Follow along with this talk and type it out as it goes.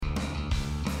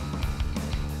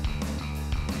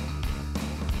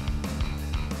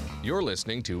You're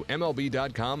listening to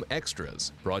MLB.com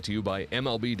Extras, brought to you by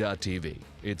MLB.tv.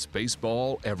 It's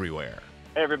baseball everywhere.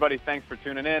 Hey, everybody. Thanks for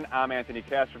tuning in. I'm Anthony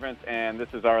Castrovince, and this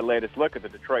is our latest look at the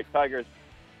Detroit Tigers.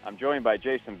 I'm joined by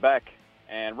Jason Beck.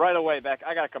 And right away, Beck,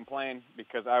 I got to complain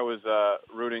because I was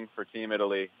rooting for Team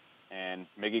Italy, and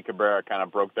Miggy Cabrera kind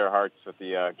of broke their hearts with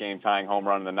the game-tying home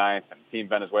run in the ninth, and Team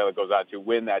Venezuela goes out to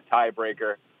win that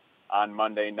tiebreaker on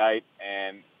Monday night.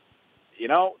 And, you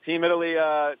know, Team Italy,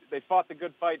 they fought the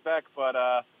good fight, Beck, but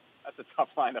that's a tough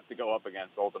lineup to go up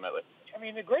against ultimately. I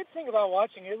mean, the great thing about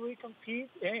watching Italy compete,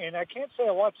 and I can't say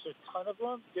I watched a ton of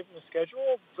them given the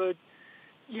schedule, but,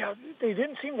 yeah, they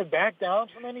didn't seem to back down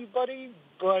from anybody,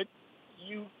 but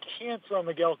you can't throw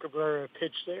Miguel Cabrera a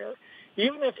pitch there.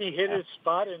 Even if he hit his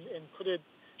spot and put it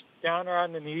down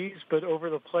around the knees, but over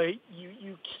the plate,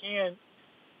 you can't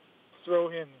throw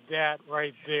him that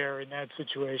right there in that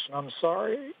situation. I'm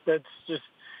sorry. That's just,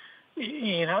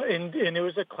 you know, and it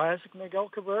was a classic Miguel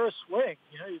Cabrera swing.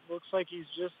 You know, it looks like he's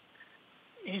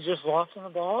just lost on the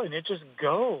ball, and it just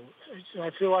goes.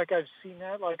 I feel like I've seen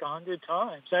that like 100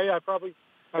 times. I've probably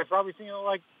seen it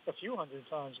like a few hundred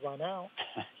times by now.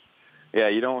 Yeah,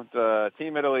 you don't.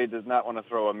 Team Italy does not want to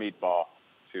throw a meatball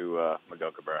to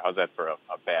Miguel Cabrera. How's that for a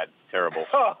bad, terrible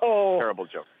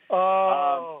joke?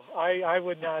 I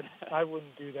would not. I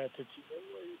wouldn't do that to Team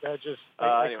Italy. That just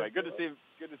anyway. Good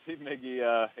to see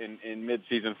Miggy in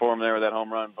mid-season form there with that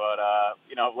home run. But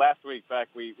you know, last week back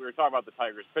we were talking about the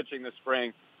Tigers pitching this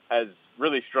spring has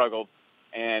really struggled,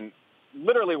 and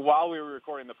literally while we were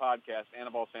recording the podcast,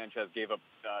 Anibal Sanchez gave up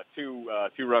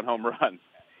two-run home runs.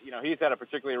 You know, he's had a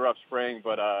particularly rough spring,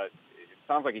 but it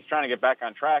sounds like he's trying to get back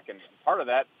on track, and part of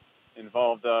that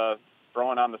involved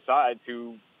throwing on the side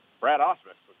to Brad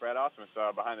Ausmus, with Brad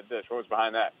Ausmus behind the dish. What was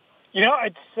behind that? You know, I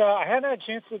hadn't had a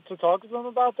chance to talk to him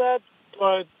about that,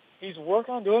 but he's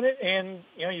working on doing it, and,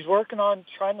 you know, he's working on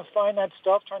trying to find that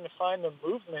stuff, trying to find the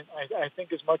movement, I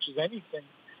think, as much as anything.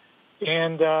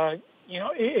 And, you know,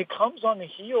 it comes on the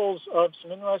heels of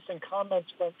some interesting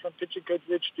comments from pitcher coach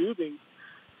Rich Doobie,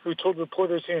 who told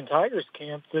reporters here in Tigers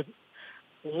camp that,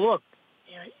 look,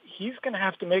 you know, he's going to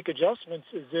have to make adjustments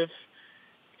as if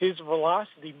his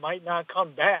velocity might not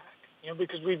come back. You know,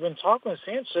 because we've been talking with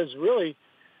Sanchez really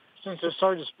since the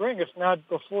start of spring, if not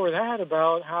before that,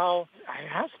 about how I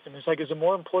asked him, it's like, is it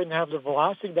more important to have the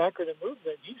velocity back or the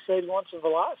movement? He said he wants the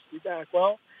velocity back.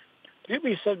 Well,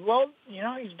 Doobie said, well, you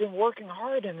know, he's been working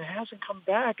hard and it hasn't come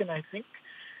back, and I think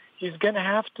he's going to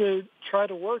have to try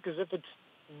to work as if it's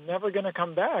never going to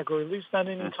come back, or at least not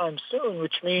anytime soon,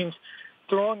 which means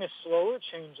throwing a slower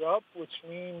changeup, which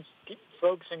means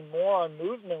focusing more on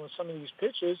movement with some of these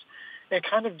pitches, and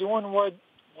kind of doing what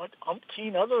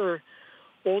umpteen other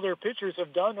older pitchers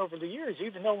have done over the years.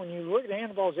 Even though when you look at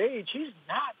Anibal's age, he's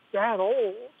not that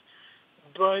old,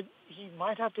 but he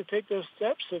might have to take those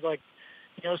steps that, like,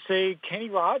 you know, say Kenny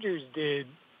Rogers did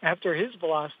after his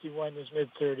velocity went in his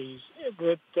mid-30s,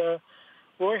 but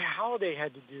Roy Halladay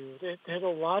had to do. That a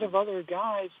lot of other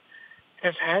guys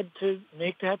have had to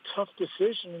make that tough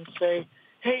decision and say,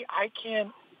 hey, I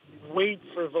can't wait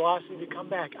for velocity to come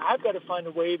back. I've got to find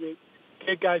a way to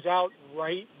get guys out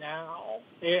right now.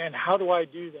 And how do I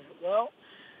do that? Well,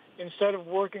 instead of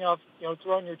working off, you know,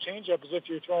 throwing your changeup as if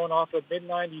you're throwing off a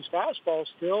mid-90s fastball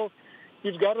still,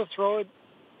 you've got to throw it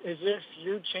as if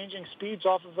you're changing speeds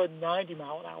off of a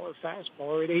 90-mile-an-hour fastball,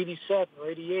 or at 87 or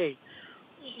 88.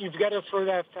 You've got to throw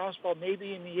that fastball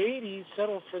maybe in the 80s,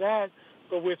 settle for that,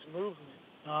 but with movement.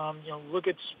 You know, look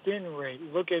at spin rate.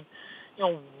 Look at, you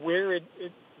know, where it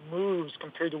moves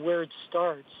compared to where it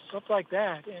starts, stuff like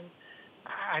that. And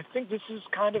I think this is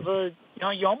kind of a, you know,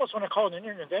 you almost want to call it an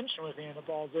intervention with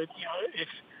Anibal, that, you know,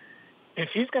 if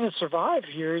he's going to survive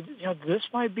here, you know, this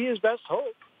might be his best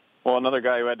hope. Well, another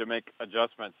guy who had to make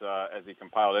adjustments as he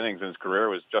compiled innings in his career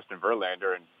was Justin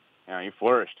Verlander, and you know, he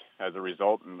flourished as a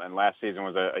result, and last season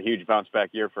was a huge bounce-back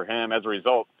year for him. As a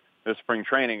result, this spring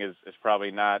training is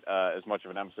probably not as much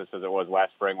of an emphasis as it was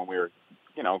last spring, when we were,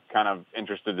 you know, kind of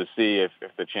interested to see if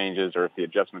the changes or if the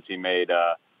adjustments he made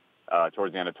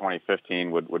towards the end of 2015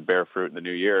 would bear fruit in the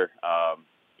new year.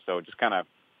 So you just kind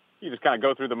of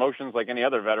go through the motions like any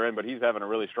other veteran, but he's having a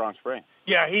really strong spring.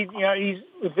 Yeah, he's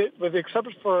with except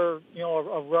for, you know,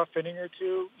 a rough inning or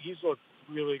two, he's looked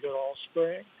really good all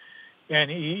spring. And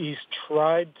he's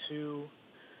tried to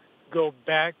go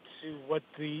back to what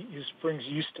his springs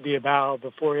used to be about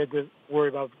before he had to worry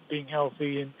about being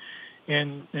healthy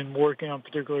and working on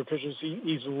particular pitches.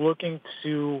 He's looking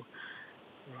to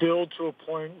build to a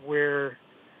point where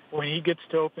when he gets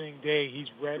to opening day, he's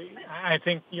ready. I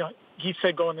think, you know, he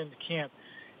said going into camp,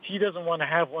 he doesn't want to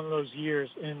have one of those years.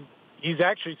 And he's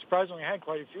actually surprisingly had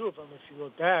quite a few of them if you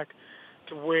look back.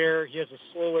 to where he has a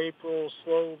slow April,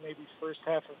 slow maybe first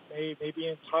half of May, maybe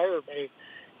entire May,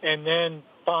 and then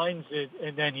finds it,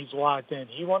 and then he's locked in.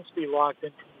 He wants to be locked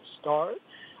in from the start.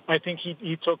 I think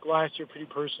he took last year pretty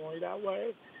personally that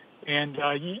way. And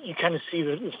you kind of see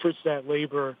the fruits of that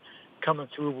labor coming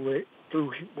through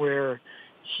where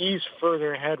he's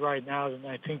further ahead right now than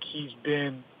I think he's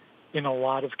been in a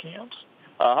lot of camps.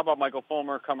 How about Michael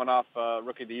Fulmer coming off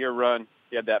Rookie of the Year run?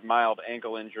 He had that mild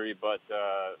ankle injury, but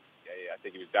I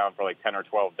think he was down for like 10 or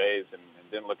 12 days and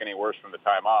didn't look any worse from the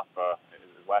time off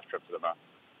his last trip to the mound.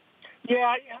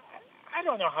 Yeah, I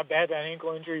don't know how bad that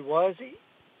ankle injury was.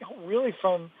 Really,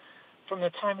 from the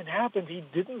time it happened, he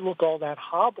didn't look all that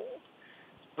hobbled.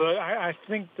 But I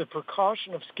think the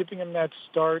precaution of skipping him that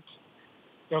start,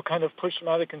 kind of pushed him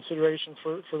out of consideration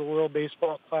for the World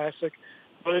Baseball Classic.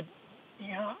 But,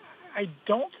 I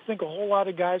don't think a whole lot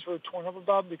of guys were torn up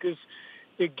about it because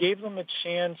it gave them a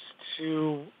chance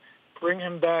to bring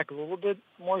him back a little bit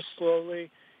more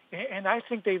slowly. And I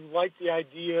think they liked the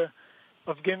idea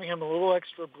of giving him a little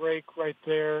extra break right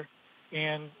there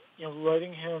and,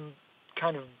 letting him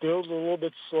kind of build a little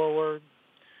bit slower,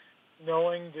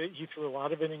 knowing that he threw a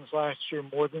lot of innings last year,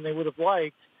 more than they would have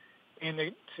liked, and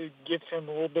to give him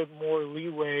a little bit more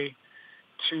leeway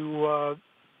to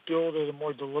build at a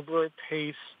more deliberate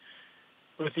pace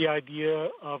with the idea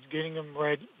of getting him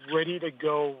ready to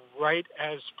go right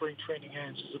as spring training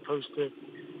ends, as opposed to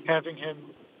having him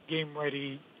game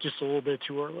ready just a little bit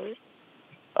too early.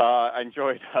 I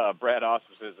enjoyed Brad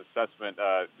Ausmus's assessment.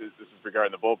 This is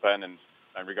regarding the bullpen and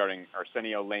regarding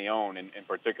Arsenio León in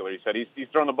particular. He said he's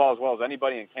thrown the ball as well as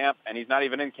anybody in camp, and he's not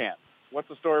even in camp. What's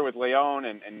the story with León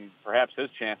and perhaps his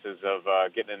chances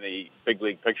of getting in the big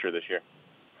league picture this year?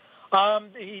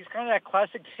 He's kind of that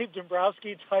classic Dave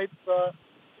Dombrowski type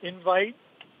invite.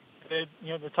 That,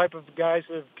 the type of guys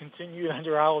that have continued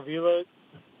under Al Avila.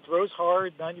 Throws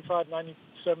hard, 95,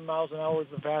 97 miles an hour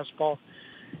with the fastball.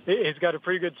 He's got a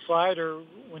pretty good slider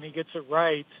when he gets it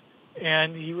right.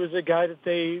 And he was a guy that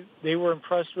they were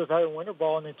impressed with out of winter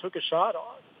ball, and they took a shot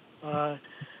on.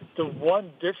 The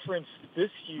one difference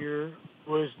this year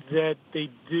was that they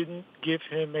didn't give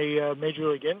him a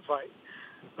major league invite.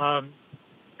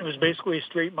 It was basically a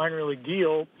straight minor league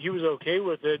deal. He was okay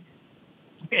with it,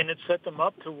 and it set them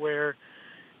up to where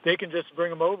they can just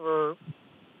bring him over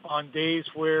on days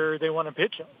where they want to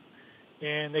pitch him.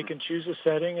 And they can choose a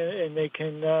setting, and they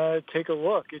can take a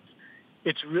look.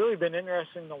 It's really been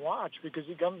interesting to watch because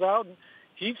he comes out and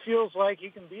he feels like he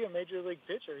can be a major league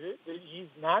pitcher. He's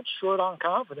not short on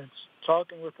confidence.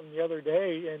 Talking with him the other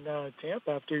day in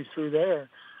Tampa after he threw there,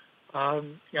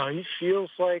 he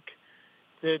feels like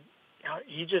that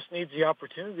he just needs the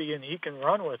opportunity and he can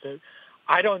run with it.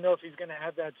 I don't know if he's going to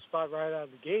have that spot right out of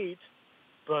the gate,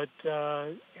 but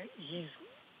he's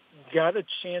got a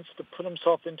chance to put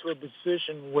himself into a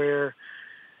position where,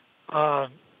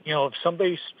 if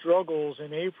somebody struggles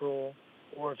in April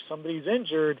or if somebody's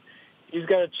injured, he's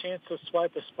got a chance to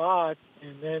swipe a spot,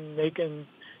 and then they can,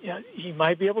 he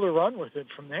might be able to run with it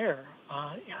from there.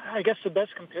 I guess the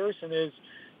best comparison is,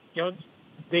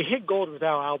 they hit gold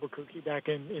without Albuquerque back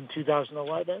in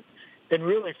 2011. And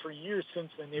really for years since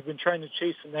then, they've been trying to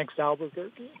chase the next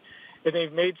Albuquerque. And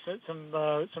they've made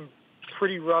some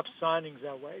pretty rough signings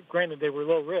that way. Granted, they were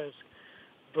low risk,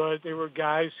 but they were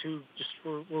guys who just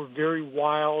were very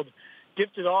wild,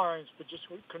 gifted arms, but just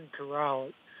couldn't corral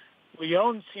it.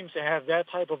 León seems to have that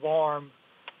type of arm,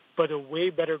 but a way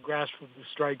better grasp of the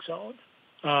strike zone.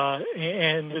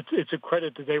 And it's a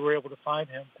credit that they were able to find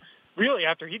him. Really,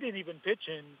 after he didn't even pitch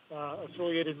in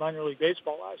affiliated minor league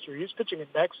baseball last year. He was pitching in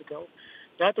Mexico,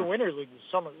 not the winter league, the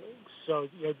summer league. So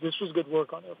this was good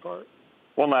work on their part.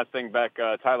 One last thing, Beck.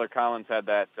 Tyler Collins had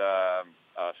that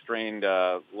strained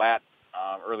lat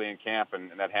early in camp, and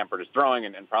that hampered his throwing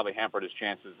and probably hampered his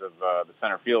chances of the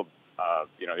center field,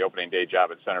 the opening day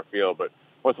job at center field. But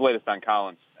what's the latest on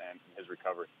Collins and his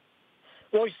recovery?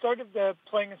 Well, he started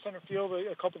playing in center field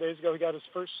a couple of days ago. He got his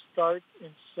first start in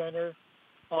center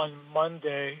on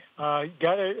Monday. He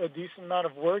got a decent amount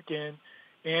of work in,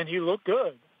 and he looked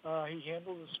good. He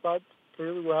handled the spot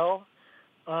fairly well.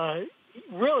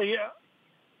 Really,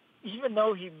 even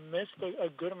though he missed a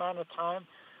good amount of time,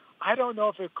 I don't know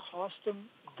if it cost him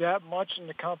that much in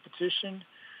the competition.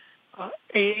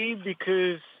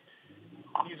 Because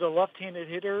he's a left-handed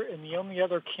hitter, and the only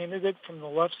other candidate from the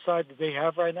left side that they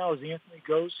have right now is Anthony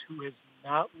Gose, who has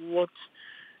not looked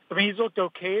 – he's looked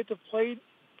okay at the plate,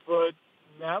 but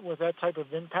not with that type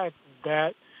of impact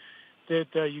that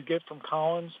you get from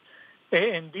Collins.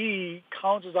 And B,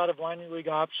 Collins is out of minor league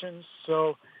options,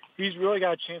 so he's really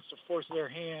got a chance to force their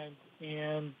hand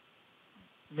and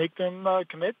make them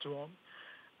commit to him.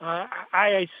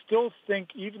 I still think,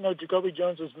 even though Jacoby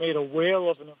Jones has made a whale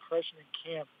of an impression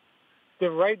in camp, that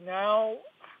right now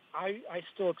I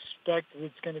still expect that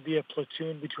it's going to be a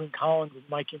platoon between Collins and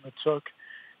Mikey Matuk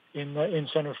in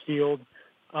center field.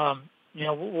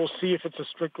 We'll see if it's a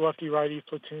strict lefty-righty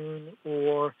platoon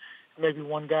or maybe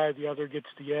one guy or the other gets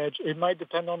the edge. It might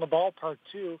depend on the ballpark,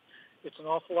 too. It's an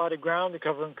awful lot of ground to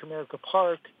cover in Comerica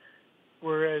Park,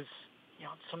 whereas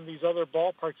some of these other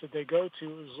ballparks that they go to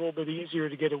is a little bit easier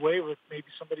to get away with maybe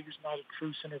somebody who's not a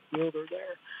true center fielder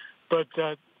there. But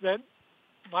that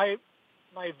my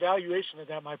evaluation of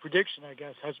that, my prediction, I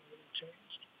guess, hasn't really changed.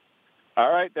 All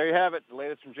right, there you have it. The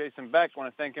latest from Jason Beck. I want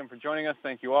to thank him for joining us.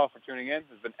 Thank you all for tuning in.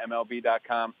 This has been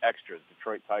MLB.com Extras,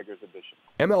 Detroit Tigers edition.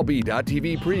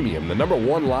 MLB.TV Premium, the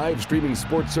 #1 live streaming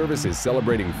sports service, is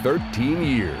celebrating 13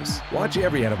 years. Watch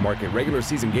every out-of-market regular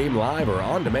season game live or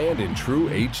on demand in true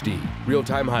HD.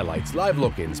 Real-time highlights, live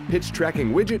look-ins, pitch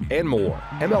tracking widget, and more.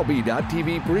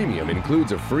 MLB.TV Premium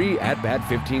includes a free At-Bat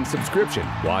 15 subscription.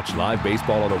 Watch live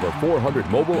baseball on over 400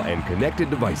 mobile and connected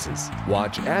devices.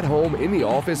 Watch at home, in the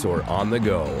office, or on the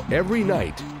go, every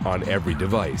night, on every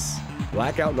device.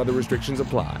 Blackout and other restrictions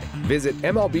apply. Visit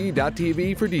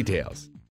MLB.TV for details.